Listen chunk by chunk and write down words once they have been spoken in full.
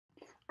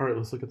All right,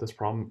 let's look at this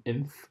problem,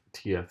 inf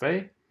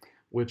TFA,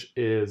 which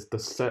is the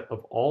set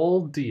of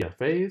all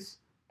DFAs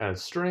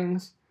as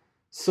strings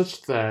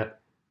such that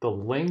the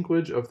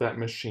language of that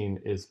machine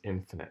is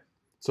infinite.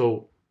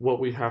 So what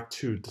we have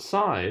to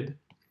decide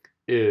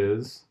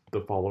is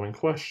the following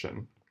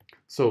question.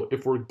 So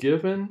if we're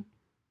given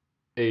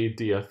a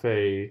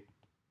DFA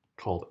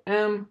called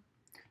M,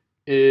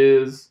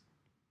 is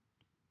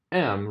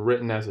M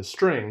written as a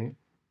string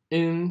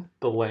in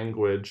the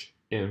language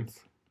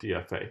inf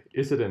DFA?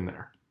 Is it in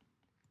there?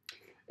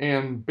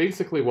 And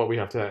basically what we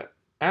have to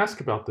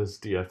ask about this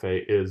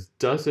DFA is,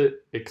 does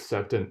it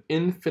accept an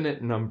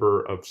infinite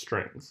number of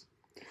strings?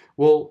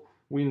 Well,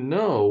 we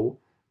know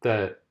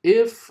that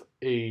if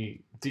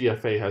a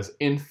DFA has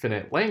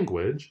infinite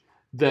language,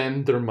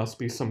 then there must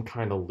be some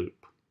kind of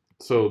loop.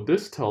 So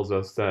this tells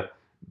us that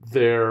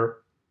there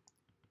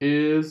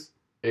is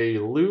a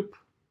loop,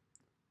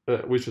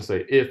 we should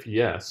say if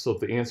yes, so if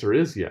the answer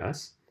is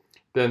yes,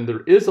 then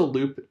there is a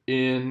loop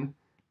in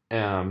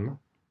M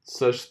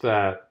such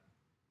that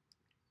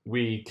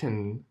we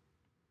can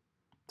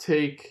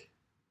take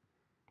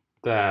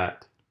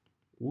that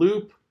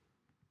loop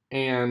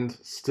and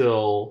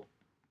still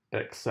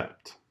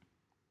accept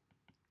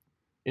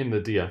in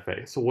the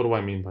DFA. So what do I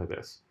mean by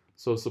this?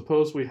 So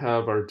suppose we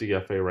have our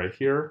DFA right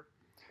here.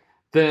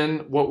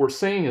 Then what we're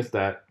saying is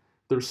that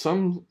there's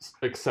some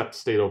accept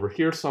state over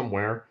here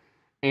somewhere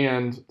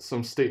and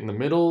some state in the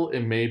middle.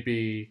 It may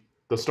be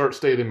the start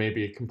state, it may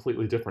be a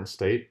completely different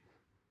state.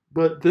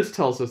 But this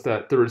tells us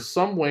that there is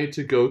some way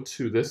to go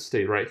to this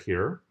state right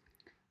here,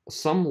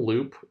 some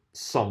loop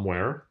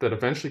somewhere that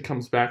eventually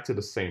comes back to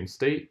the same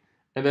state,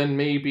 and then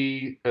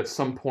maybe at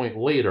some point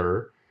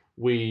later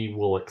we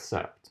will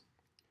accept.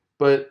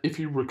 But if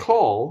you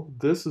recall,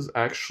 this is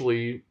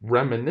actually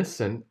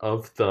reminiscent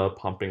of the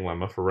pumping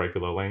lemma for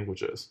regular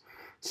languages.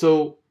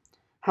 So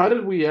how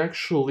did we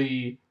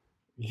actually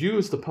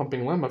use the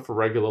pumping lemma for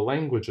regular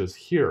languages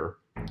here?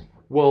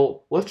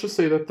 Well, let's just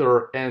say that there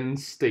are n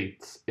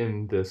states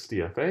in this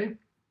DFA.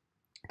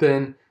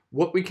 Then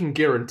what we can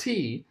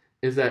guarantee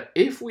is that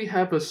if we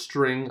have a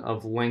string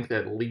of length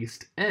at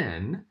least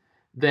n,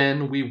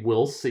 then we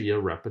will see a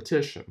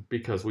repetition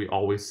because we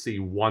always see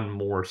one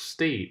more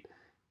state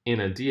in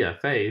a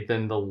DFA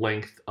than the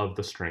length of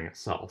the string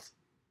itself.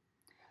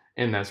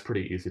 And that's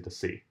pretty easy to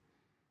see.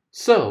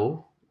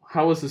 So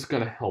how is this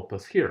going to help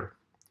us here?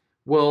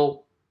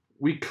 Well,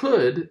 we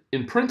could,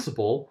 in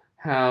principle,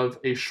 have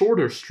a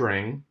shorter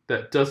string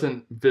that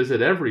doesn't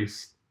visit every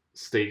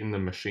state in the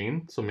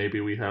machine. So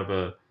maybe we have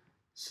a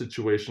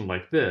situation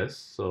like this.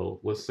 So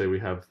let's say we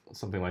have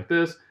something like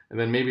this, and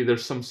then maybe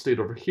there's some state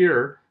over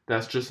here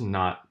that's just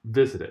not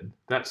visited.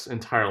 That's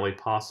entirely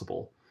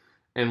possible.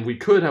 And we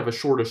could have a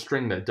shorter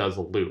string that does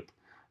a loop.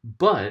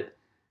 But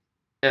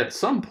at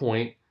some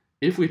point,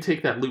 if we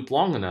take that loop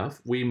long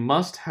enough, we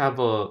must have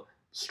a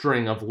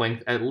string of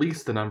length at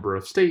least the number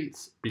of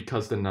states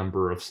because the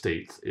number of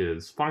states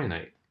is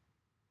finite.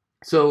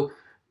 So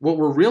what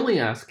we're really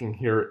asking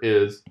here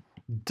is,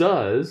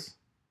 does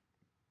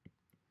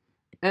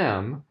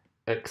M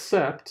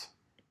accept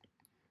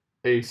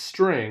a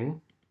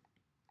string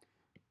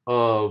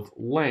of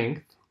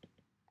length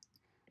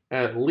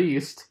at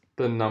least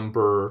the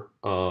number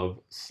of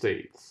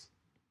states?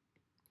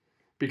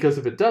 Because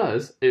if it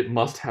does, it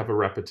must have a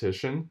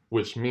repetition,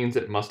 which means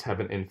it must have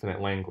an infinite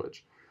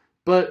language.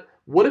 But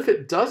what if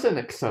it doesn't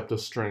accept a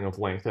string of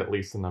length at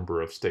least the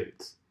number of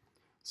states?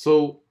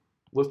 So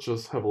let's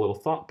just have a little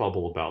thought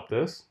bubble about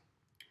this.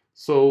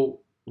 So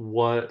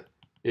what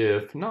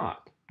if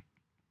not?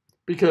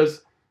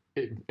 Because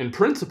in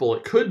principle,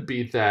 it could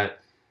be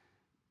that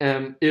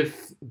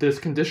if this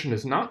condition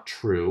is not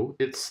true,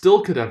 it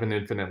still could have an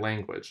infinite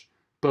language.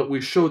 But we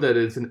show that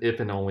it's an if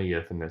and only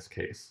if in this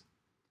case.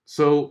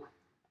 So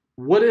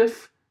what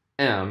if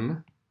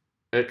M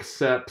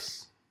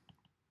accepts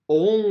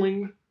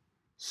only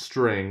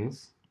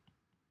strings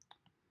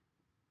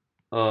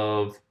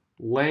of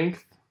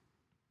length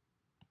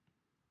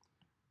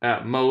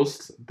at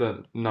most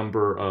the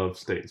number of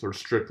states, or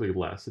strictly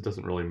less? It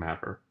doesn't really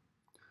matter.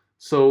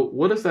 So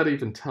what does that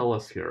even tell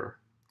us here?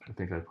 I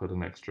think I put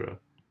an extra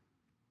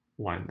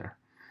line there.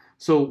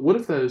 So what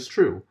if that is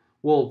true?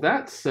 Well,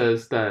 that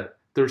says that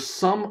there's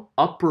some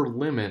upper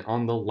limit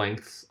on the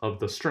lengths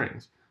of the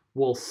strings.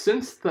 Well,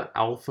 since the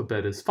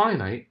alphabet is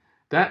finite,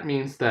 that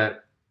means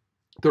that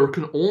there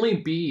can only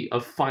be a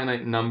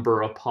finite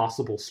number of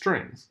possible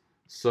strings.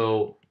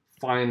 So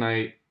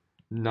finite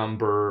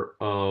number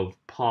of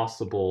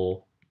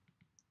possible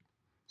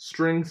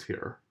strings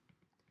here,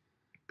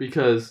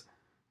 because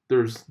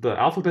there's the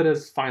alphabet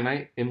is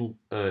finite in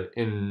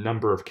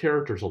number of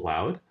characters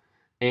allowed,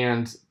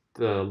 and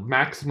the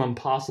maximum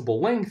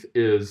possible length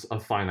is a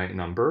finite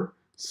number,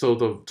 so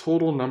the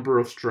total number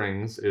of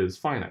strings is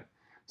finite.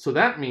 So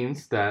that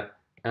means that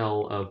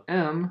L of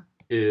M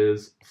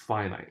is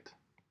finite.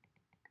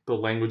 The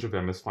language of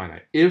M is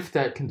finite, if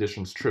that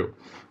condition's true.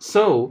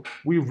 So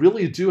we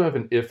really do have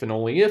an if and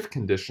only if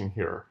condition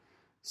here.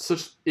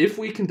 Such if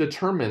we can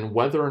determine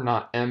whether or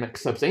not M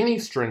accepts any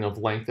string of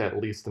length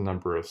at least the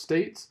number of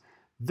states,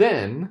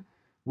 then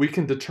we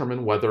can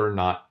determine whether or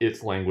not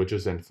its language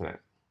is infinite.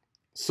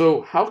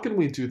 So how can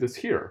we do this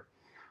here?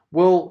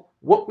 Well,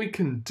 what we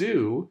can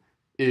do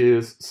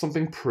is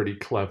something pretty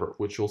clever,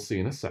 which you'll see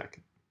in a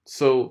second.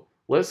 So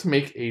let's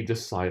make a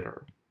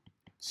decider.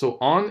 So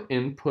on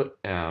input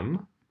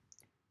M,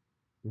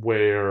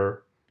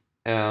 where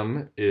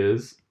M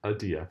is a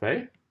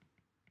DFA,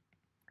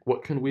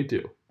 what can we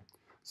do?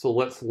 So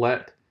let's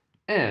let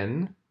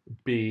N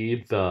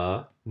be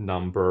the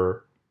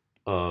number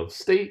of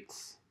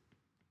states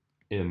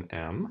in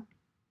M,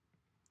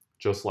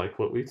 just like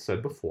what we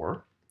said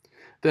before.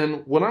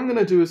 Then what I'm going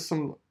to do is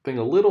something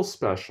a little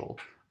special.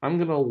 I'm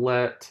going to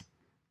let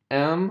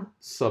M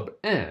sub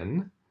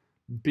N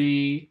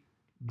be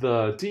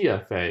the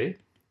DFA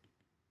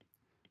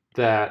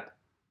that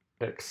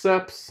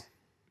accepts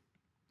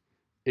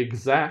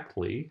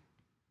exactly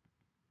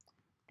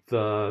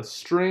the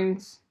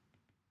strings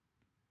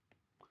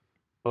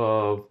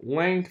of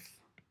length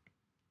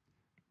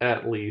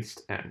at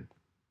least n.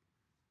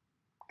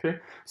 Okay,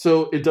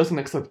 so it doesn't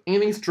accept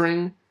any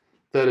string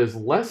that is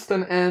less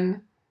than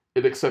n.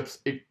 It accepts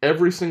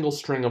every single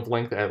string of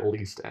length at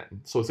least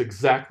n. So it's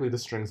exactly the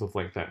strings of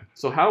length n.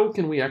 So how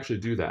can we actually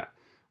do that?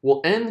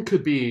 Well, n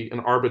could be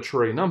an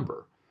arbitrary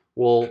number.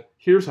 Well,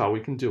 here's how we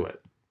can do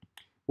it.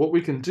 What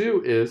we can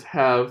do is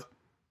have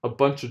a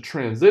bunch of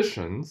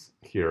transitions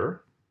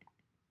here,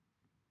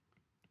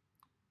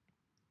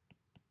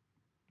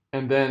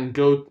 and then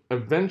go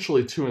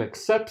eventually to an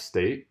accept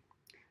state,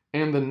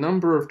 and the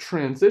number of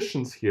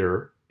transitions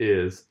here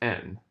is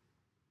n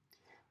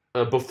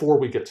before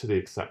we get to the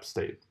accept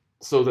state.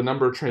 So the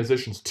number of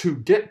transitions to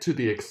get to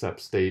the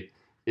accept state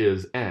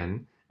is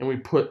n, and we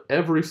put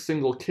every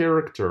single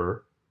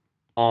character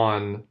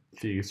on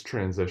these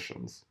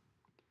transitions.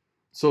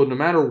 So no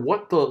matter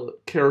what the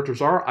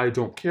characters are, I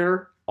don't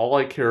care. All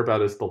I care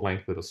about is the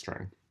length of the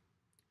string.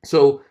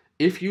 So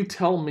if you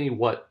tell me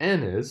what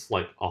n is,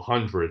 like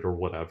 100 or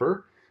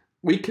whatever,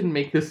 we can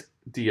make this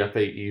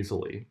DFA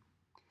easily.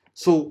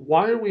 So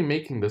why are we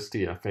making this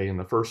DFA in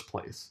the first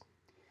place?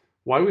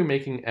 Why are we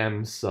making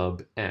m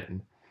sub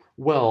n?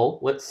 Well,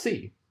 let's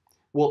see.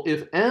 Well,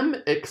 if m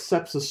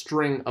accepts a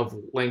string of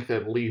length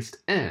at least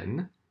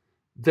n,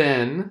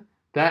 then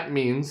that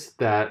means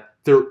that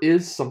there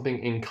is something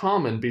in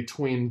common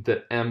between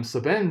the m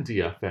sub n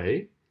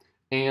DFA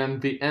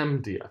and the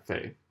m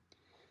DFA.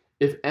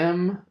 If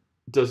m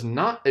does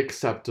not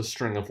accept a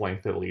string of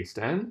length at least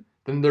n,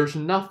 then there's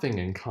nothing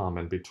in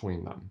common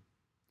between them.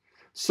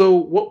 So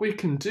what we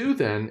can do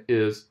then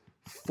is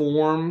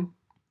form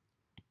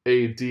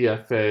a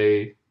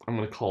DFA, I'm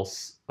going to call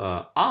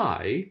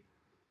I,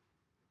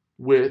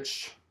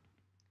 which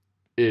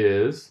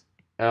is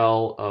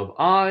L of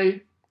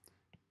I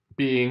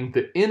being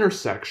the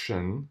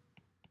intersection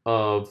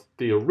of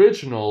the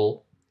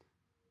original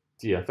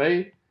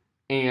DFA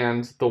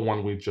and the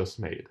one we just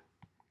made.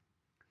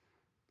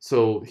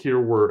 So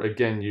here we're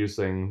again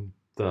using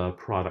the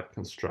product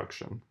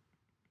construction.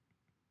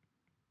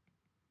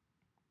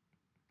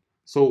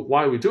 So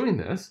why are we doing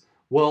this?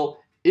 Well,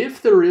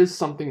 if there is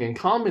something in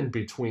common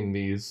between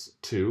these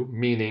two,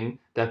 meaning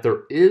that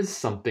there is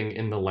something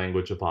in the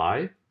language of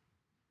I,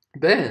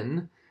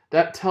 then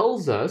that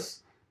tells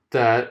us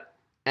that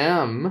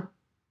M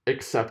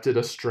accepted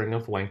a string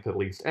of length at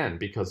least n,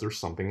 because there's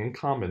something in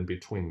common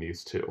between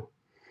these two.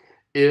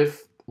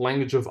 If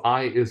language of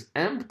I is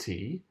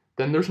empty,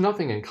 then there's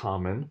nothing in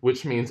common,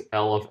 which means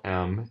L of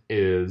M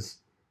is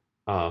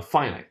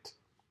finite.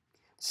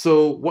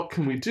 So what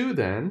can we do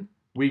then?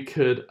 We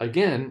could,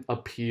 again,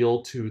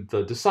 appeal to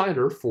the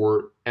decider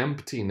for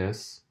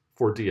emptiness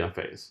for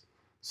DFAs.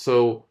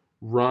 So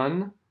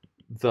run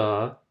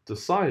the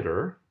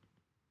decider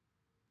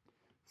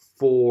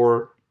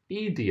for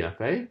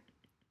eDFA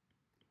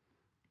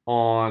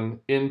on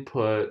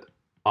input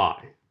I,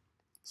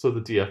 so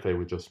the DFA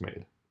we just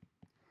made.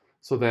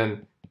 So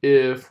then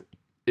if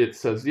it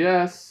says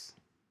yes,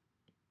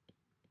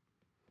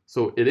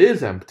 so it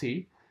is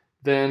empty,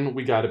 then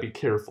we got to be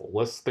careful.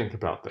 Let's think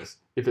about this.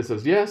 If it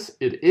says yes,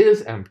 it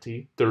is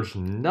empty, there's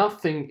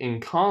nothing in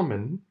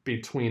common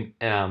between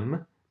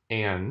M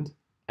and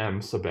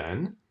M sub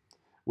n,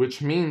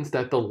 which means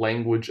that the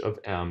language of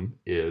M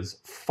is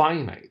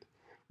finite.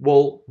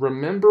 Well,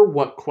 remember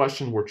what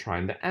question we're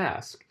trying to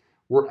ask.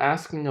 We're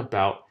asking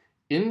about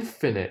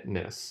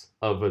infiniteness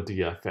of a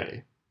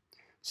DFA.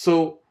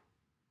 So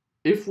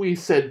if we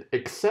said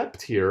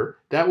accept here,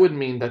 that would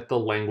mean that the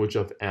language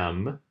of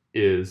M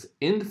is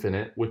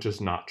infinite, which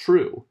is not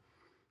true.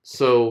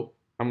 So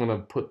I'm going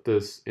to put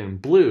this in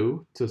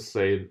blue to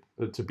say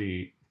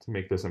to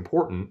make this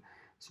important.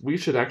 So we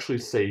should actually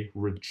say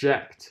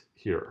reject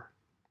here.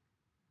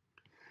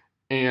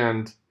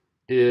 And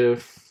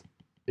if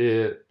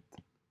it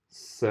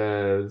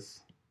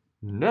says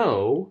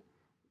no,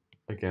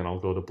 again, I'll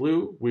go to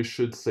blue, we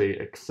should say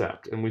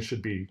accept, and we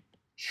should be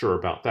sure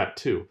about that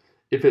too.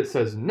 If it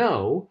says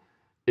no,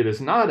 it is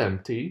not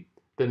empty,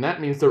 then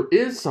that means there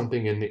is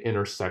something in the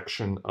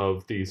intersection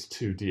of these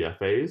two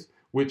DFAs,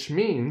 which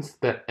means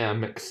that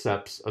M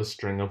accepts a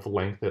string of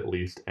length at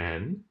least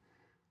n,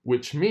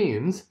 which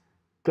means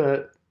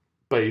that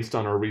based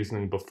on our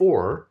reasoning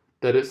before,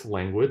 that its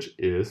language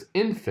is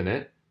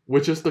infinite,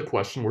 which is the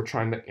question we're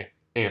trying to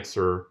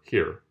answer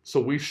here. So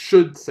we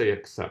should say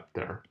except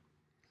there.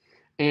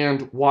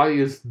 And why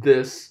is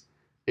this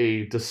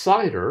a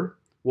decider?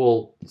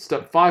 Well,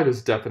 step 5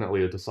 is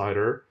definitely a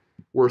decider.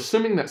 We're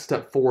assuming that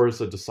step 4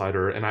 is a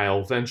decider, and I'll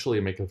eventually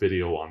make a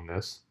video on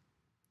this.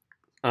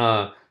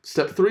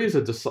 Step 3 is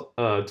a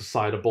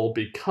decidable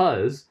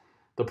because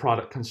the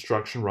product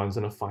construction runs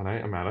in a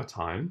finite amount of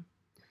time.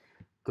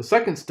 The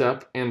second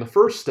step and the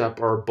first step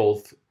are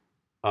both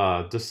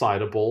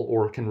decidable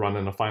or can run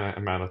in a finite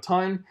amount of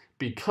time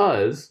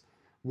because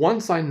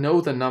once I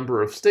know the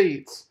number of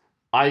states,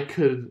 I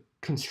could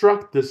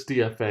construct this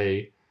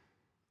DFA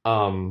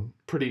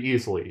pretty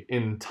easily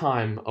in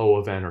time O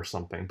of n or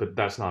something, but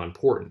that's not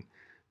important.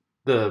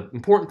 The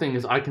important thing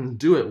is I can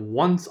do it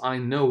once I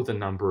know the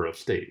number of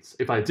states.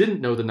 If I didn't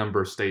know the number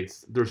of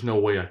states, there's no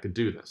way I could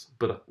do this.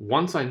 But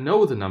once I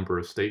know the number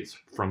of states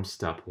from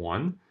step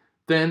 1,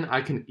 then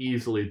I can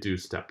easily do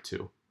step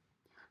 2.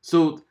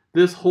 So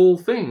this whole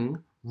thing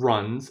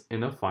runs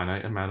in a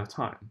finite amount of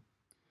time.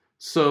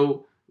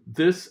 So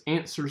this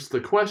answers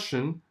the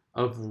question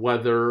of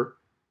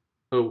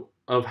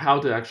how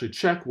to actually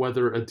check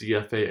whether a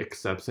DFA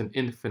accepts an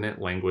infinite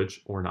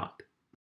language or not.